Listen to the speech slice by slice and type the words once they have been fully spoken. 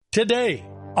Today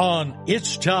on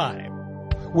It's Time.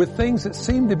 With things that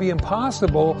seem to be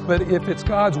impossible, but if it's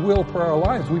God's will for our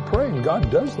lives, we pray and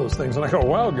God does those things. And I go,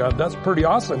 wow, God, that's pretty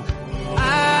awesome.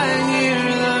 I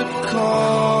hear the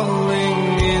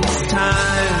calling, it's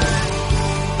time.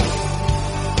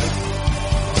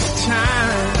 It's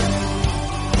time.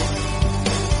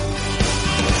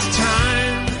 It's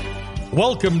time.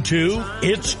 Welcome to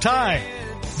It's Time,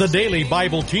 the daily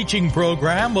Bible teaching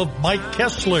program of Mike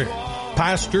Kessler,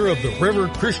 pastor of the River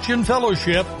Christian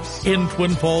Fellowship in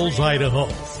Twin Falls, Idaho.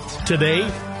 Today,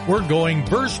 we're going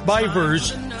verse by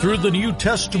verse through the New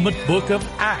Testament book of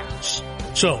Acts.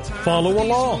 So, follow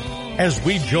along as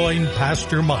we join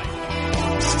Pastor Mike.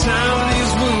 It's time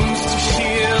these wounds to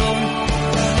heal.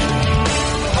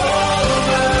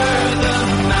 Over the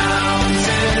mountains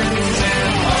and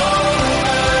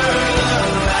over the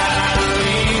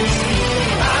valleys,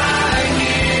 I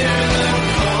hear the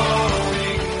calling.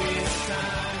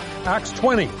 Acts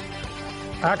 20.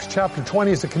 Acts chapter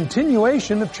 20 is a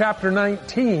continuation of chapter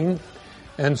 19,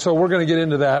 and so we're going to get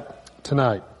into that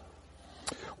tonight.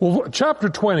 Well, chapter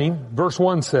 20, verse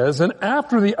 1 says, "And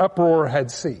after the uproar had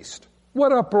ceased."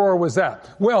 What uproar was that?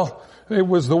 Well, it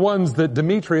was the ones that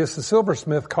Demetrius the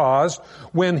silversmith caused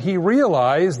when he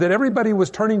realized that everybody was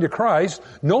turning to Christ.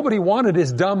 Nobody wanted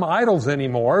his dumb idols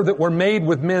anymore that were made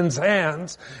with men's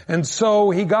hands. And so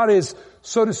he got his,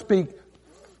 so to speak,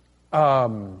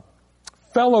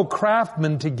 fellow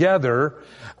craftsmen together,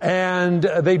 and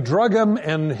they drug him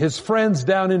and his friends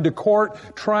down into court,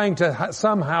 trying to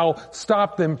somehow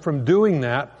stop them from doing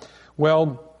that.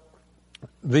 Well,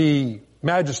 the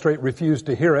magistrate refused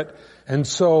to hear it, and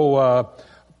so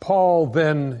Paul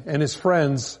then and his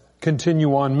friends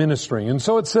continue on ministering. And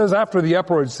so it says, after the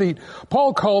uproar had ceased,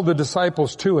 Paul called the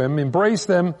disciples to him, embraced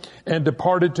them, and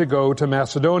departed to go to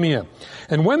Macedonia.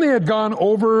 And when they had gone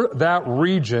over that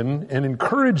region and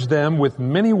encouraged them with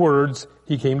many words,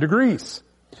 he came to Greece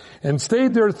and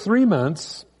stayed there 3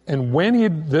 months. And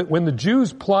when the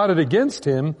Jews plotted against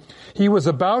him, he was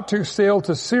about to sail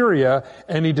to Syria,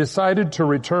 and he decided to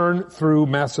return through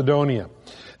Macedonia.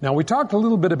 Now, we talked a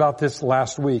little bit about this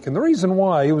last week, and the reason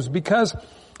why it was because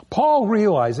Paul,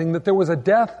 realizing that there was a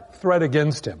death threat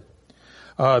against him.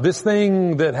 This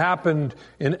thing that happened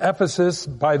in Ephesus,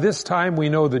 by this time we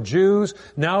know the Jews,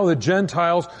 now the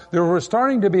Gentiles, there were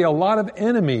starting to be a lot of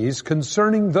enemies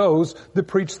concerning those that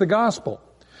preach the gospel.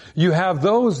 You have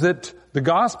those that the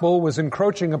gospel was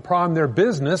encroaching upon their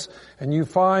business, and you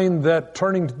find that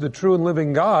turning to the true and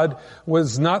living God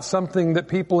was not something that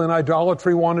people in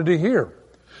idolatry wanted to hear.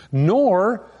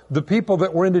 Nor the people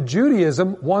that were into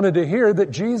Judaism wanted to hear that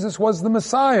Jesus was the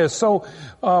Messiah. So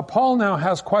Paul now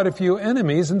has quite a few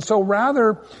enemies. And so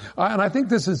rather, and I think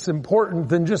this is important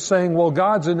than just saying, well,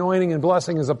 God's anointing and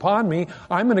blessing is upon me,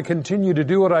 I'm going to continue to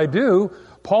do what I do.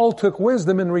 Paul took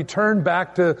wisdom and returned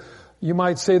back to, you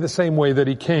might say, the same way that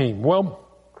he came. Well,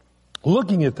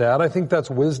 looking at that, I think that's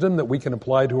wisdom that we can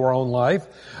apply to our own life.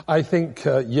 I think,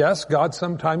 yes, God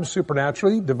sometimes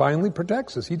supernaturally, divinely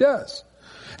protects us. He does.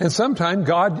 And sometimes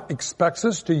God expects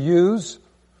us to use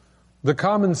the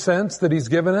common sense that He's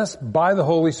given us by the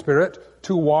Holy Spirit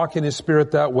to walk in His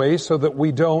Spirit that way so that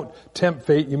we don't tempt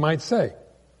fate, you might say.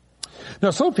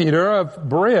 Now, Sopater of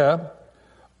Berea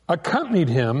accompanied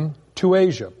him to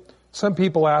Asia. Some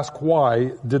people ask,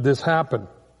 why did this happen?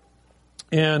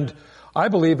 And I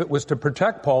believe it was to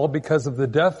protect Paul because of the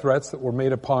death threats that were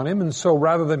made upon him. And so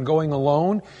rather than going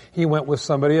alone, he went with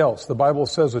somebody else. The Bible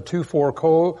says a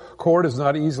 2-4 cord is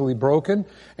not easily broken.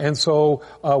 And so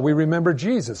we remember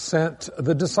Jesus sent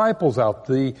the disciples out,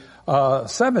 the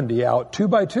 70 out, 2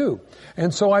 by 2.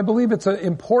 And so I believe it's an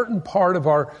important part of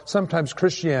our sometimes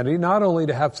Christianity, not only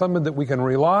to have someone that we can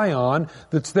rely on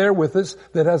that's there with us,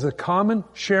 that has a common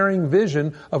sharing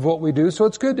vision of what we do. So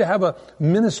it's good to have a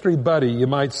ministry buddy, you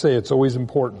might say. It's always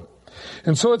important.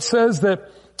 And so it says that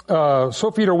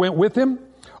Sopater went with him,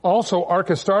 also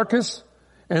Aristarchus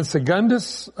and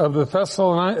Secundus of the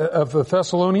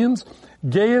Thessalonians,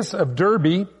 Gaius of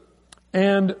Derbe,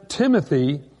 and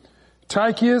Timothy,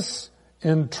 Tychicus,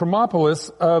 and Trophimus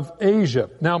of Asia.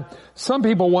 Now, some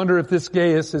people wonder if this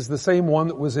Gaius is the same one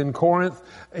that was in Corinth.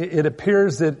 It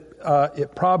appears that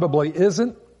it probably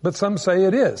isn't, but some say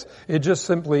it is. It just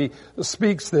simply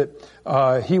speaks that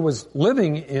he was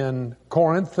living in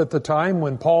Corinth at the time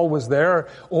when Paul was there,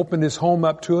 opened his home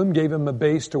up to him, gave him a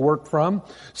base to work from.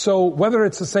 So whether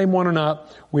it's the same one or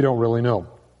not, we don't really know.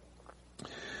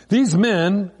 These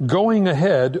men, going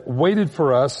ahead, waited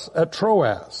for us at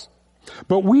Troas.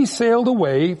 But we sailed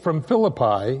away from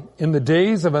Philippi in the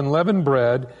days of unleavened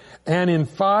bread, and in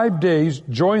 5 days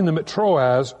joined them at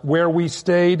Troas, where we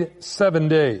stayed 7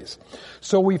 days.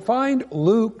 So we find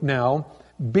Luke now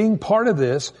being part of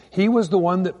this. He was the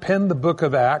one that penned the book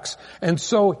of Acts, and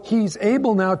so he's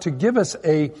able now to give us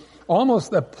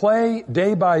almost a play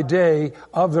day by day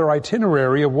of their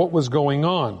itinerary of what was going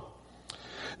on.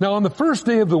 Now on the first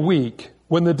day of the week,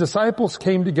 when the disciples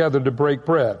came together to break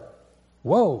bread,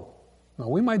 whoa, now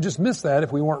we might just miss that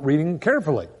if we weren't reading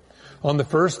carefully. On the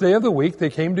first day of the week, they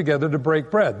came together to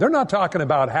break bread. They're not talking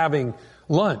about having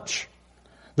lunch.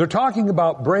 They're talking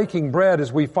about breaking bread,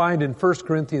 as we find in 1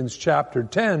 Corinthians chapter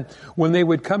 10. When they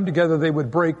would come together, they would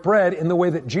break bread in the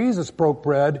way that Jesus broke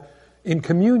bread in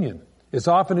communion. As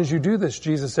often as you do this,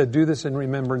 Jesus said, do this in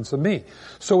remembrance of me.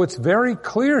 So it's very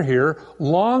clear here,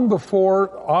 long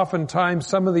before oftentimes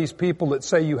some of these people that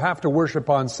say you have to worship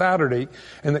on Saturday,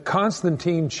 and that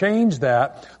Constantine changed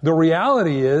that, the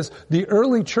reality is the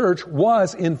early church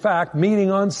was in fact meeting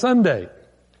on Sunday.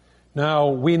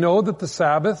 Now, we know that the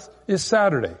Sabbath is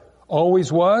Saturday.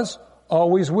 Always was,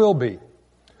 always will be.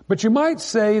 But you might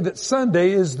say that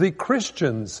Sunday is the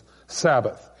Christian's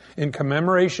Sabbath, in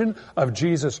commemoration of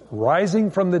Jesus rising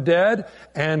from the dead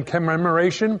and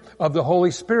commemoration of the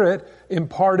Holy Spirit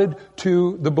imparted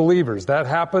to the believers. That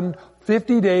happened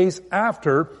 50 days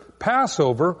after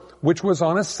Passover, which was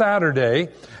on a Saturday.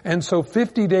 And so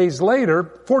 50 days later,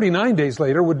 49 days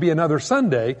later would be another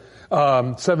Sunday,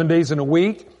 7 days in a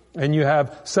week. And you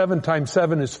have 7 times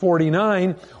 7 is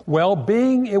 49. Well,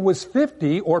 being it was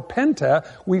 50 or Penta,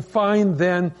 we find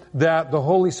then that the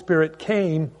Holy Spirit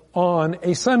came on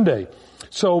a Sunday.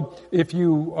 So if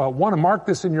you want to mark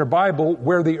this in your Bible,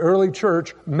 where the early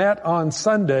church met on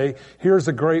Sunday, here's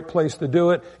a great place to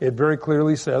do it. It very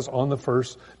clearly says on the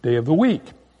first day of the week.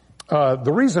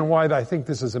 The reason why I think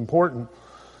this is important,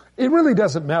 it really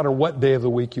doesn't matter what day of the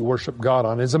week you worship God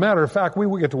on. As a matter of fact,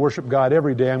 we get to worship God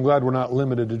every day. I'm glad we're not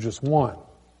limited to just one.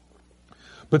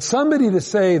 But somebody to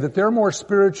say that they're more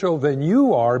spiritual than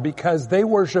you are because they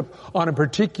worship on a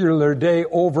particular day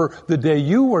over the day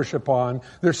you worship on,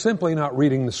 they're simply not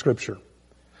reading the Scripture.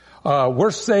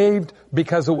 We're saved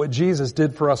because of what Jesus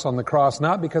did for us on the cross,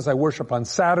 not because I worship on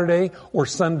Saturday or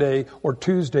Sunday or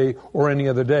Tuesday or any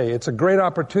other day. It's a great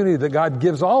opportunity that God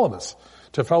gives all of us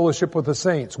to fellowship with the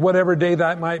saints, whatever day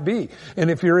that might be. And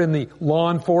if you're in the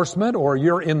law enforcement or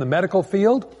you're in the medical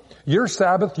field, your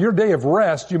Sabbath, your day of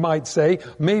rest, you might say,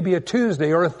 may be a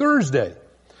Tuesday or a Thursday.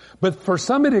 But for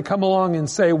somebody to come along and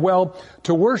say, well,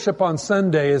 to worship on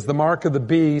Sunday is the mark of the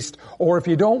beast, or if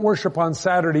you don't worship on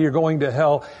Saturday, you're going to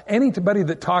hell. Anybody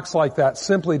that talks like that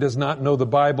simply does not know the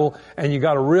Bible, and you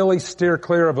got to really steer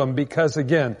clear of them because,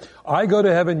 again, I go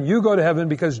to heaven, you go to heaven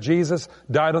because Jesus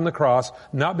died on the cross,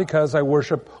 not because I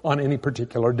worship on any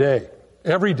particular day.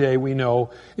 Every day we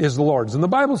know is the Lord's. And the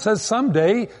Bible says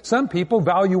someday, some people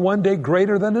value one day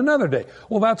greater than another day.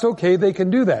 Well, that's okay. They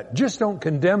can do that. Just don't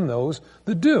condemn those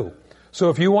that do. So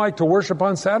if you like to worship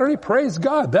on Saturday, praise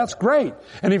God. That's great.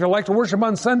 And if you like to worship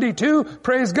on Sunday too,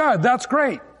 praise God. That's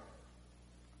great.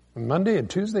 And Monday and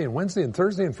Tuesday and Wednesday and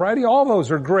Thursday and Friday, all those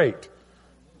are great.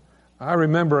 I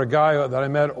remember a guy that I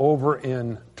met over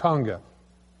in Tonga.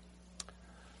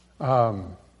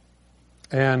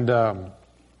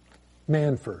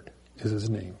 Manford is his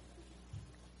name.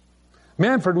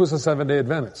 Manford was a Seventh-day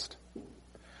Adventist.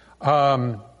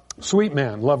 Sweet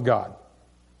man, loved God.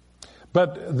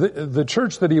 But the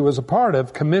church that he was a part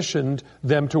of commissioned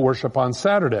them to worship on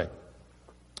Saturday.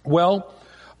 Well,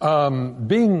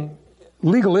 being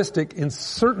legalistic in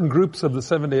certain groups of the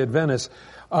Seventh-day Adventists,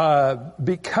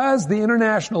 because the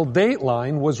international date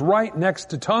line was right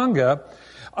next to Tonga,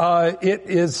 it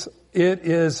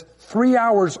is 3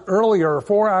 hours earlier or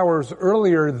 4 hours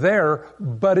earlier there,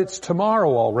 but it's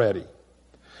tomorrow already.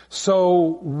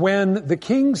 So when the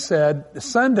king said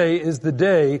Sunday is the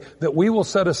day that we will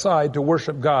set aside to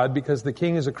worship God because the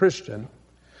king is a Christian,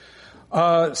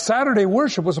 Saturday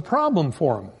worship was a problem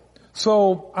for him.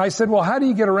 So I said, well, how do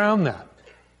you get around that?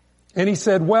 And he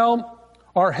said, well,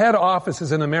 our head office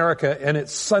is in America and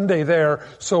it's Sunday there,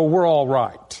 so we're all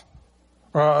right.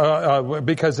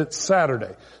 Because it's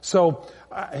Saturday. So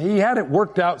he had it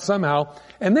worked out somehow.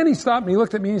 And then he stopped and he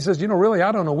looked at me and he says, really,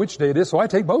 I don't know which day it is, so I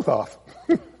take both off.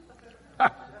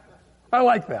 I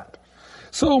like that.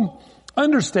 So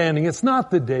understanding, it's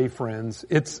not the day, friends.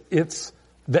 It's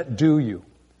that do you.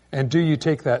 And do you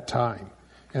take that time?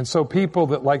 And so people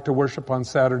that like to worship on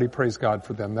Saturday, praise God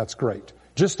for them. That's great.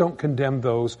 Just don't condemn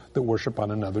those that worship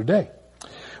on another day.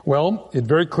 Well, it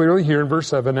very clearly here in verse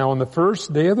 7, now on the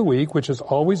first day of the week, which has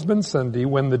always been Sunday,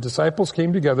 when the disciples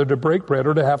came together to break bread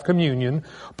or to have communion,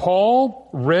 Paul,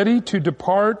 ready to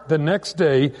depart the next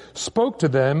day, spoke to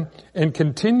them and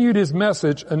continued his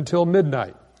message until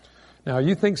midnight. Now,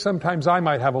 you think sometimes I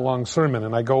might have a long sermon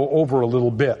and I go over a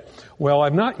little bit. Well,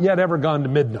 I've not yet ever gone to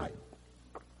midnight.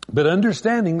 But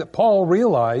understanding that Paul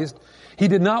realized he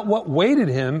did not what waited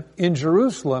him in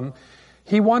Jerusalem.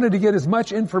 He wanted to get as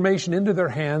much information into their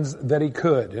hands that he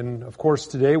could. And of course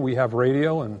today we have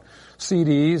radio and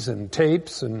CDs and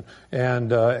tapes and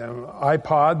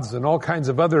iPods and all kinds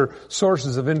of other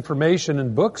sources of information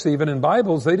and books, even in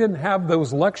Bibles. They didn't have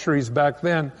those luxuries back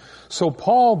then. So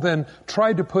Paul then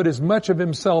tried to put as much of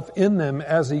himself in them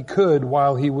as he could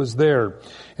while he was there.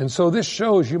 And so this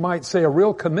shows, you might say, a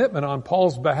real commitment on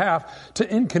Paul's behalf to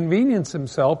inconvenience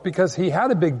himself, because he had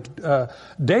a big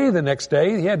day the next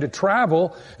day. He had to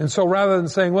travel. And so rather than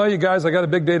saying, well, you guys, I got a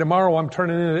big day tomorrow, I'm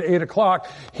turning in at 8 o'clock,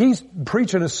 he's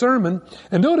preaching a sermon.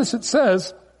 And notice it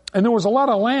says, and there was a lot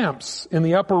of lamps in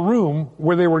the upper room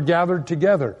where they were gathered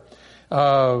together.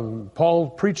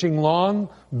 Paul preaching long,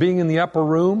 being in the upper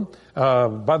room.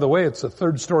 By the way, it's a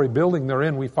 3rd-story building they're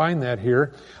in. We find that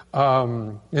here.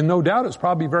 And no doubt it's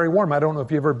probably very warm. I don't know if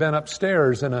you've ever been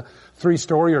upstairs in a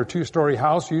 3-story or 2-story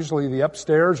house. Usually the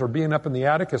upstairs or being up in the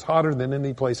attic is hotter than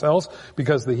any place else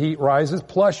because the heat rises.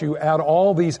 Plus you add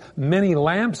all these many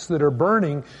lamps that are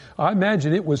burning. I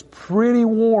imagine it was pretty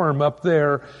warm up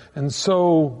there. And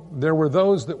so there were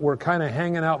those that were kind of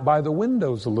hanging out by the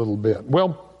windows a little bit.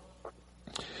 Well,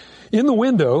 in the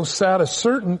window sat a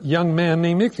certain young man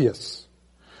named Ichthias,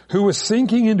 who was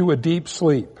sinking into a deep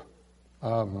sleep.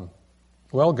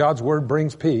 Well, God's word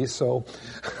brings peace, so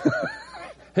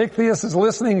Ichthias is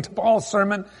listening to Paul's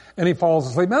sermon and he falls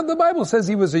asleep. Now, the Bible says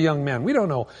he was a young man. We don't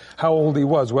know how old he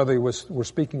was, whether we're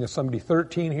speaking of somebody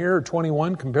 13 here or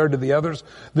 21 compared to the others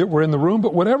that were in the room,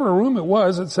 but whatever room it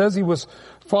was, it says he was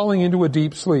falling into a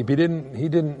deep sleep. He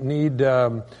didn't need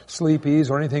sleepies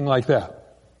or anything like that.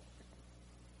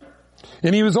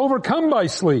 And he was overcome by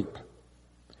sleep.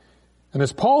 And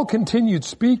as Paul continued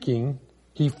speaking,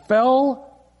 he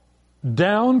fell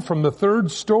down from the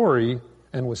 3rd story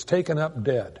and was taken up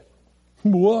dead.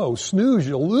 Whoa, snooze,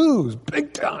 you'll lose,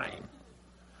 big time.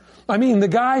 I mean, the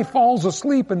guy falls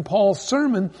asleep in Paul's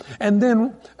sermon, and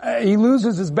then he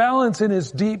loses his balance in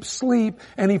his deep sleep,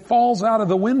 and he falls out of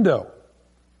the window.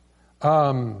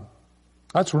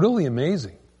 That's really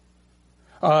amazing.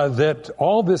 That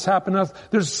all this happened.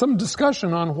 There's some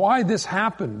discussion on why this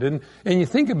happened, and you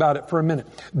think about it for a minute.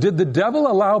 Did the devil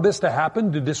allow this to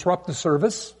happen to disrupt the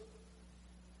service?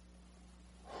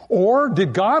 Or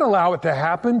did God allow it to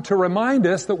happen to remind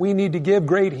us that we need to give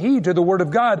great heed to the Word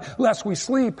of God, lest we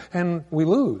sleep and we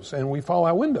lose and we fall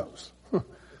out windows?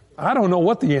 I don't know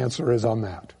what the answer is on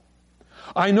that.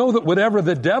 I know that whatever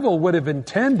the devil would have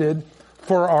intended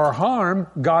for our harm,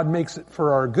 God makes it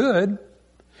for our good.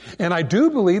 And I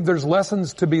do believe there's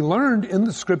lessons to be learned in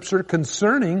the Scripture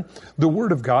concerning the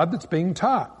Word of God that's being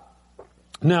taught.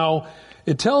 Now,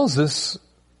 it tells us,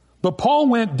 but Paul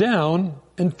went down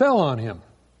and fell on him.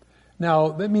 Now,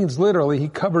 that means literally he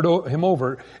covered him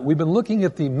over. We've been looking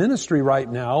at the ministry right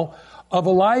now of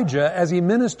Elijah as he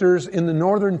ministers in the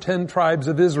northern 10 tribes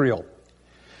of Israel.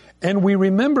 And we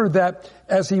remember that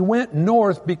as he went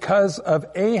north because of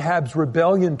Ahab's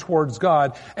rebellion towards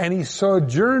God, and he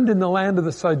sojourned in the land of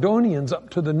the Sidonians up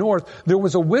to the north, there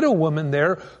was a widow woman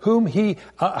there whom he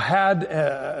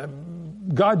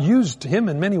God used him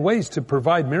in many ways to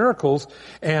provide miracles,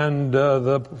 and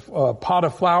the pot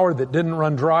of flour that didn't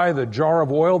run dry, the jar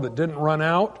of oil that didn't run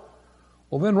out.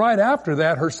 Well, then right after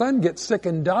that, her son gets sick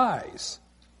and dies.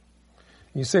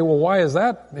 You say, well, why is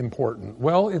that important?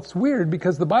 Well, it's weird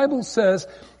because the Bible says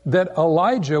that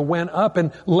Elijah went up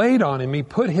and laid on him. He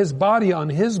put his body on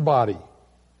his body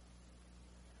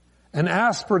and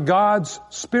asked for God's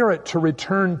Spirit to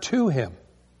return to him.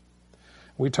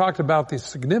 We talked about the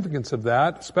significance of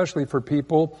that, especially for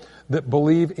people that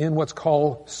believe in what's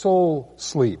called soul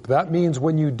sleep. That means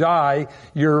when you die,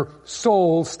 your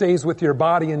soul stays with your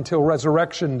body until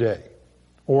resurrection day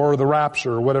or the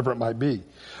rapture or whatever it might be.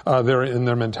 They're in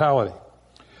their mentality.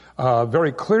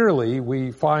 Very clearly,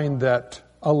 we find that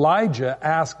Elijah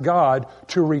asked God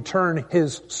to return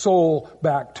his soul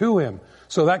back to him.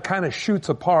 So that kind of shoots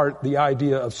apart the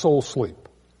idea of soul sleep.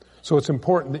 So it's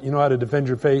important that you know how to defend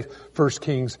your faith. 1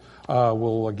 Kings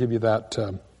will give you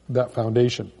that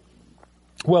foundation.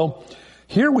 Well,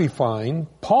 here we find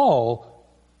Paul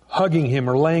hugging him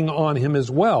or laying on him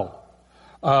as well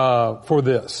for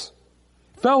this.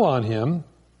 Fell on him,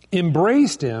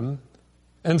 embraced him,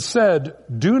 and said,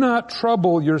 "Do not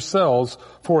trouble yourselves,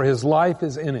 for his life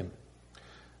is in him."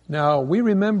 Now, we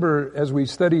remember, as we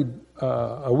studied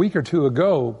a week or two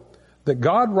ago, that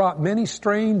God wrought many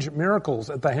strange miracles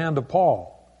at the hand of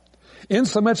Paul,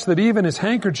 insomuch that even his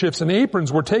handkerchiefs and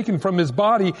aprons were taken from his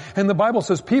body, and the Bible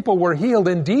says people were healed,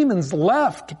 and demons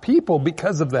left people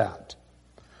because of that.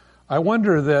 I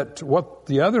wonder that what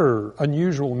the other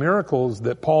unusual miracles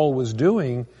that Paul was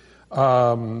doing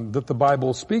that the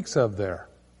Bible speaks of there.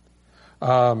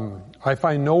 I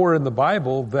find nowhere in the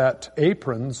Bible that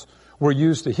aprons were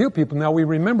used to heal people. Now we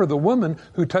remember the woman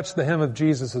who touched the hem of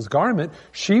Jesus' garment.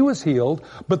 She was healed,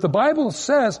 but the Bible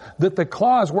says that the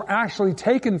claws were actually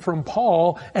taken from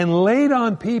Paul and laid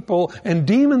on people, and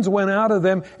demons went out of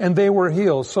them and they were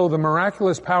healed. So the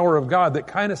miraculous power of God that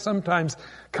kind of sometimes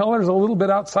colors a little bit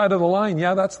outside of the line,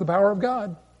 yeah, that's the power of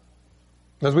God.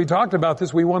 As we talked about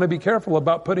this, we want to be careful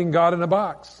about putting God in a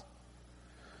box.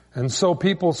 And so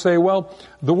people say, well,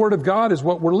 the Word of God is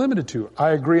what we're limited to.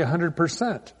 I agree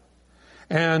 100%.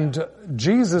 And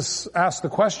Jesus asked the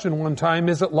question one time,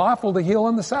 is it lawful to heal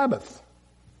on the Sabbath?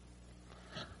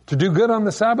 To do good on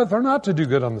the Sabbath or not to do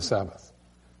good on the Sabbath?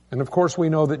 And of course we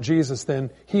know that Jesus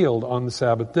then healed on the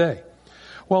Sabbath day.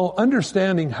 Well,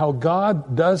 understanding how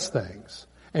God does things,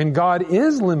 and God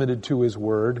is limited to His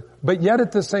Word, but yet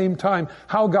at the same time,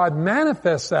 how God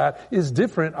manifests that is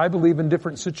different, I believe, in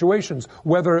different situations.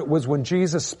 Whether it was when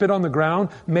Jesus spit on the ground,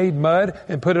 made mud,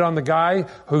 and put it on the guy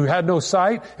who had no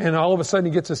sight, and all of a sudden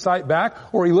he gets his sight back,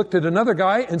 or he looked at another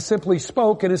guy and simply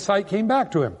spoke and his sight came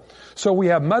back to him. So we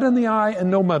have mud in the eye and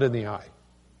no mud in the eye.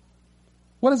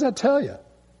 What does that tell you?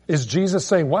 Is Jesus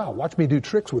saying, wow, watch me do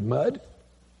tricks with mud?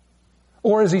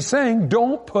 Or is He saying,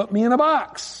 don't put me in a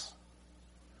box?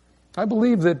 I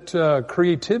believe that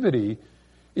creativity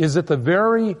is at the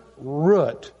very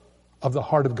root of the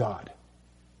heart of God.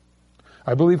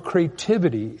 I believe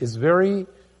creativity is very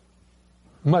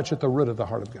much at the root of the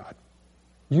heart of God.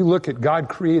 You look at God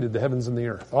created the heavens and the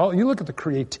earth. You look at the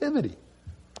creativity.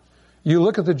 You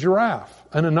look at the giraffe,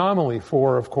 an anomaly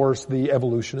for, of course, the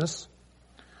evolutionists.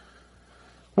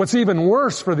 What's even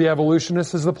worse for the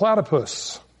evolutionists is the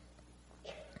platypus.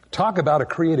 Talk about a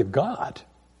creative God.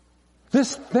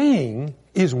 This thing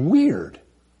is weird.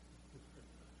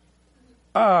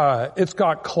 It's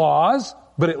got claws,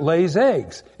 but it lays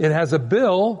eggs. It has a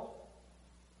bill.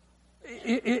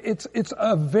 It's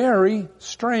a very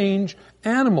strange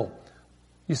animal.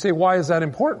 You say, why is that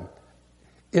important?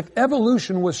 If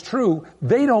evolution was true,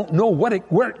 they don't know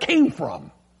where it came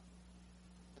from.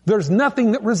 There's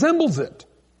nothing that resembles it.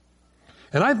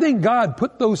 And I think God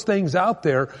put those things out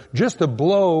there just to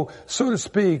blow, so to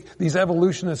speak, these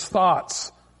evolutionist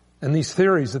thoughts and these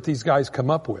theories that these guys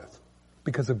come up with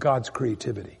because of God's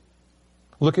creativity.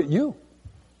 Look at you.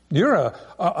 You're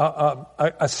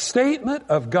a statement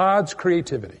of God's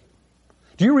creativity.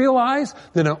 Do you realize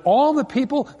that in all the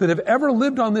people that have ever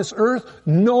lived on this earth,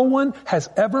 no one has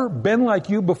ever been like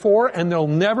you before, and there'll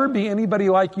never be anybody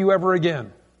like you ever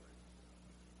again?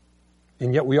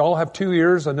 And yet we all have 2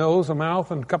 ears, a nose, a mouth,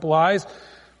 and a couple eyes,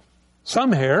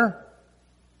 some hair,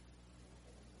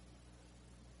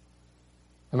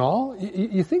 and all.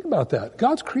 You think about that.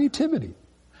 God's creativity.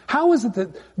 How is it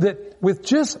that with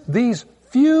just these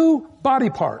few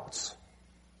body parts,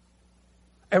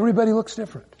 everybody looks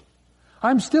different?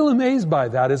 I'm still amazed by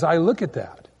that as I look at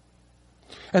that.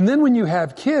 And then when you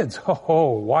have kids,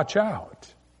 watch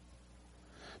out.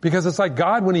 Because it's like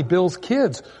God, when He builds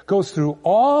kids, goes through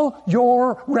all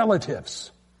your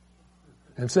relatives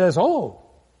and says,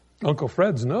 Uncle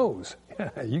Fred's nose.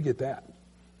 Yeah, you get that.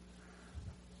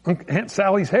 Aunt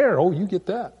Sally's hair. Oh, you get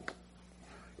that.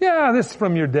 Yeah, this is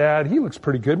from your dad. He looks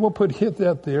pretty good. We'll hit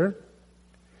that there.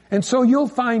 And so you'll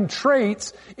find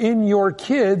traits in your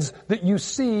kids that you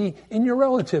see in your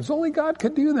relatives. Only God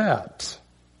could do that.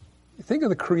 You think of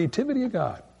the creativity of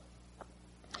God.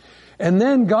 And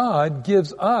then God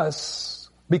gives us,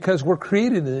 because we're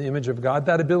created in the image of God,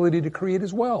 that ability to create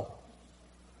as well.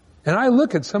 And I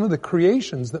look at some of the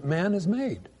creations that man has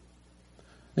made.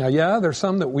 Now, yeah, there's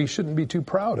some that we shouldn't be too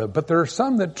proud of, but there are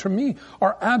some that, to me,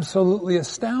 are absolutely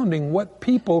astounding what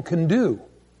people can do.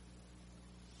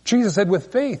 Jesus said,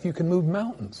 with faith, you can move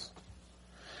mountains.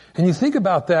 And you think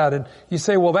about that and you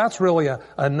say, well, that's really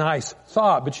a nice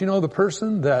thought. But you know, the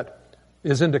person that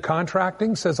is into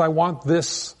contracting says, I want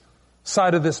this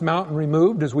side of this mountain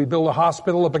removed as we build a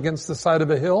hospital up against the side of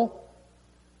a hill.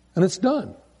 And it's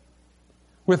done.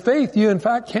 With faith, you in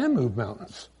fact can move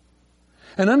mountains.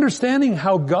 And understanding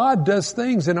how God does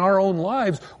things in our own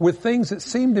lives with things that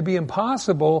seem to be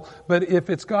impossible, but if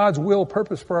it's God's will,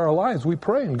 purpose for our lives, we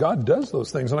pray and God does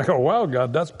those things. And I go, wow,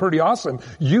 God, that's pretty awesome.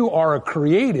 You are a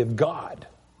creative God.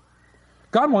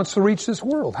 God wants to reach this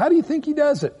world. How do you think He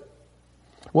does it?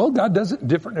 Well, God does it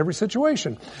different in every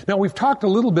situation. Now, we've talked a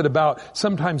little bit about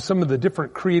sometimes some of the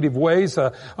different creative ways.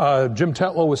 Jim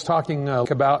Tetlow was talking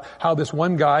about how this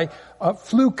one guy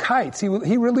flew kites. He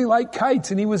really liked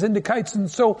kites, and he was into kites.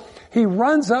 And so he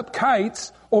runs up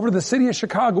kites over the city of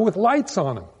Chicago with lights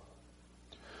on them.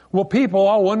 Well, people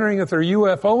all wondering if they're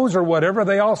UFOs or whatever,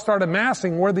 they all start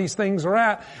amassing where these things are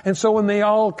at. And so when they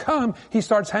all come, he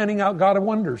starts handing out God of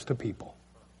Wonders to people.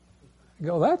 You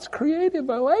go, that's creative.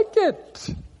 I like it.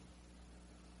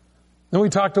 Then we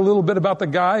talked a little bit about the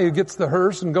guy who gets the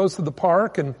hearse and goes to the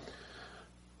park and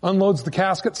unloads the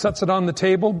casket, sets it on the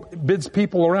table, bids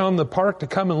people around the park to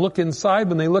come and look inside.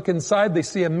 When they look inside, they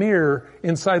see a mirror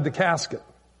inside the casket.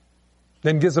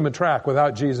 Then gives them a tract,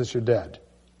 without Jesus, you're dead.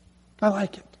 I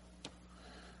like it.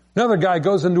 Another guy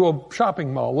goes into a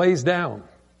shopping mall, lays down.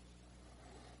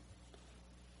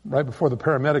 Right before the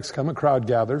paramedics come, a crowd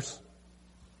gathers.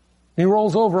 He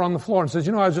rolls over on the floor and says,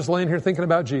 I was just laying here thinking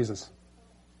about Jesus.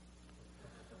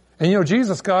 And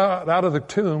Jesus got out of the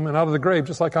tomb and out of the grave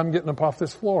just like I'm getting up off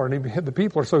this floor. And the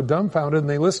people are so dumbfounded and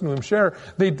they listen to him share.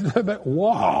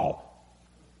 Wow.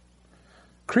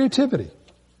 Creativity.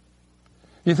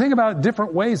 You think about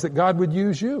different ways that God would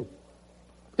use you.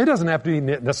 It doesn't have to be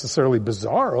necessarily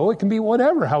bizarro. It can be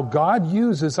whatever, how God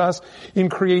uses us in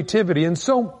creativity. And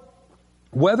so,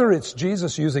 whether it's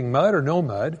Jesus using mud or no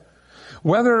mud,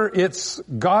 whether it's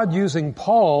God using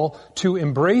Paul to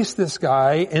embrace this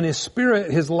guy and his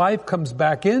spirit, his life comes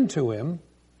back into him,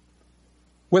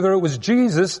 whether it was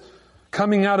Jesus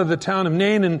coming out of the town of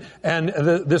Nain and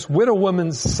this widow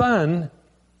woman's son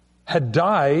had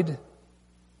died.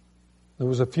 There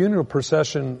was a funeral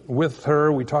procession with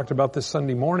her. We talked about this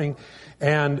Sunday morning.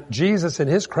 And Jesus and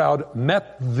his crowd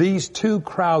met, these two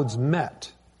crowds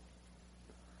met.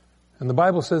 And the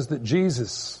Bible says that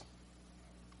Jesus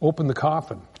opened the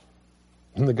coffin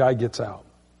and the guy gets out.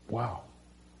 Wow.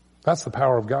 That's the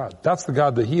power of God. That's the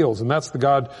God that heals, and that's the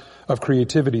God of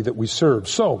creativity that we serve.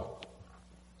 So,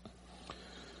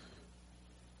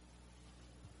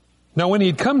 now when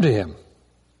he'd come to him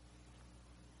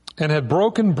and had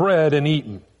broken bread and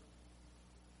eaten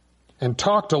and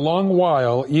talked a long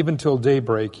while, even till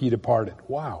daybreak, he departed.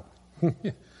 Wow.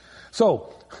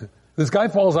 So, this guy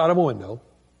falls out of a window.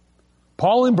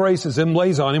 Paul embraces him,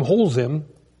 lays on him, holds him.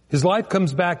 His life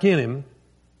comes back in him.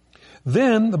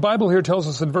 Then, the Bible here tells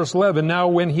us in verse 11, now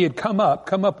when he had come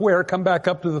up where? Come back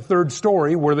up to the third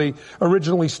story where they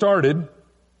originally started.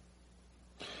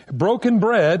 Broken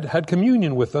bread, had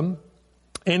communion with them,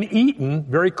 and eaten,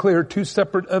 very clear, two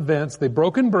separate events. They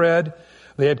broken bread,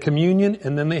 they had communion,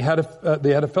 and then they had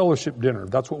a fellowship dinner.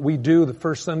 That's what we do the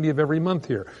first Sunday of every month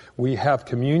here. We have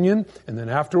communion, and then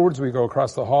afterwards we go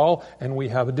across the hall and we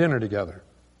have a dinner together.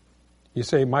 You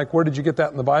say, Mike, where did you get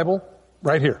that in the Bible?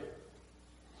 Right here.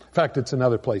 In fact, it's in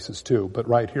other places too, but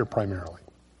right here primarily.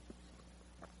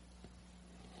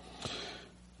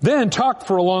 Then talked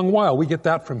for a long while. We get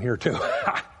that from here too.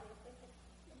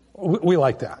 We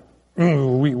like that.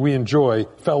 We enjoy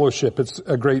fellowship. It's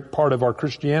a great part of our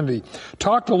Christianity.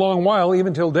 Talked a long while,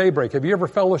 even till daybreak. Have you ever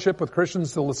fellowshiped with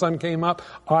Christians till the sun came up?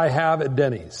 I have at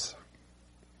Denny's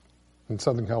in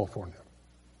Southern California.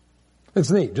 It's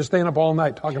neat, just staying up all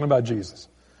night talking about Jesus.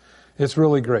 It's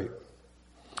really great.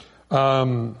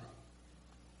 And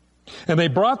they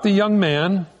brought the young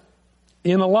man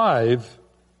in alive,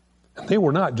 and they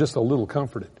were not just a little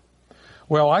comforted.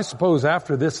 Well, I suppose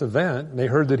after this event, they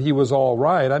heard that he was all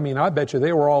right. I mean, I bet you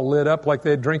they were all lit up like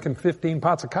they're drinking 15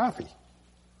 pots of coffee.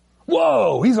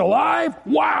 Whoa, he's alive?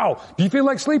 Wow. Do you feel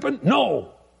like sleeping?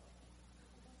 No.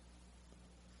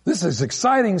 This is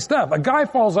exciting stuff. A guy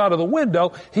falls out of the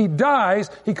window, he dies,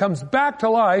 he comes back to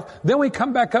life, then we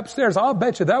come back upstairs. I'll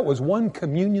bet you that was one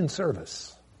communion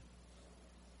service,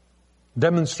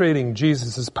 demonstrating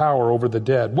Jesus' power over the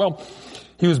dead. Well,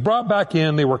 he was brought back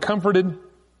in, they were comforted.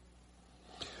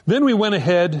 Then we went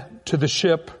ahead to the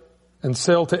ship and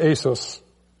sailed to Assos.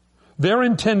 They're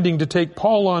intending to take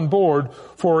Paul on board,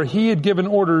 for he had given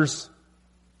orders,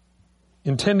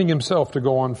 intending himself to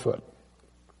go on foot.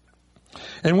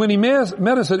 And when he met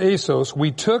us at Assos,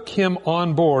 we took him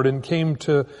on board and came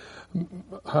to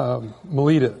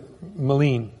Malene.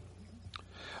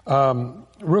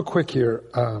 Real quick here,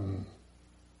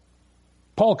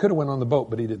 Paul could have went on the boat,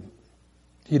 but he didn't.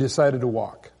 He decided to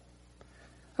walk.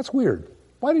 That's weird.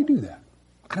 Why did he do that?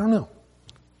 I don't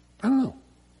know.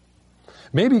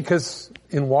 Maybe because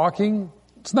in walking,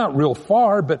 It's not real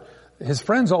far, but his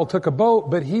friends all took a boat,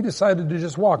 but he decided to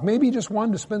just walk. Maybe he just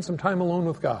wanted to spend some time alone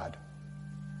with God.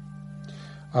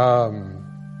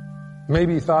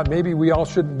 Maybe he thought maybe we all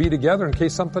shouldn't be together in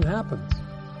case something happens.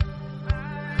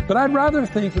 But I'd rather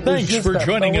think it was Thanks just for that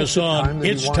joining us fellowship on time that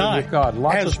he It's wanted Time, with God.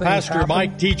 Lots as of things Pastor happened.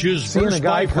 Mike teaches Seeing verse a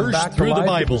guy by come verse back to through the life that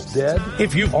Bible. was dead,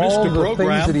 If you've all missed a the things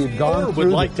program that he had gone or would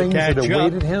through, like the to things that catch up,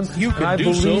 awaited him, you and I can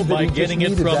do so believe that by he just getting it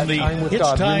needed from that the time with It's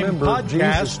God. Time Remember, podcast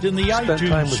Jesus in the spent time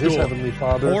iTunes with his store, Heavenly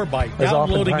Father, or by as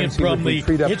downloading it oftentimes he from would the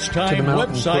retreat up It's to Time the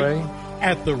mountain and website pray.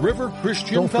 at the Don't forget that you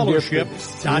need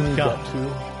riverchristianfellowship.com. that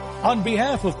too. On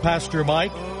behalf of Pastor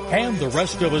Mike and the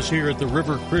rest of us here at the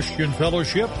River Christian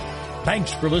Fellowship,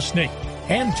 thanks for listening,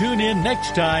 and tune in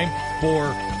next time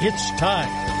for It's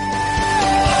Time.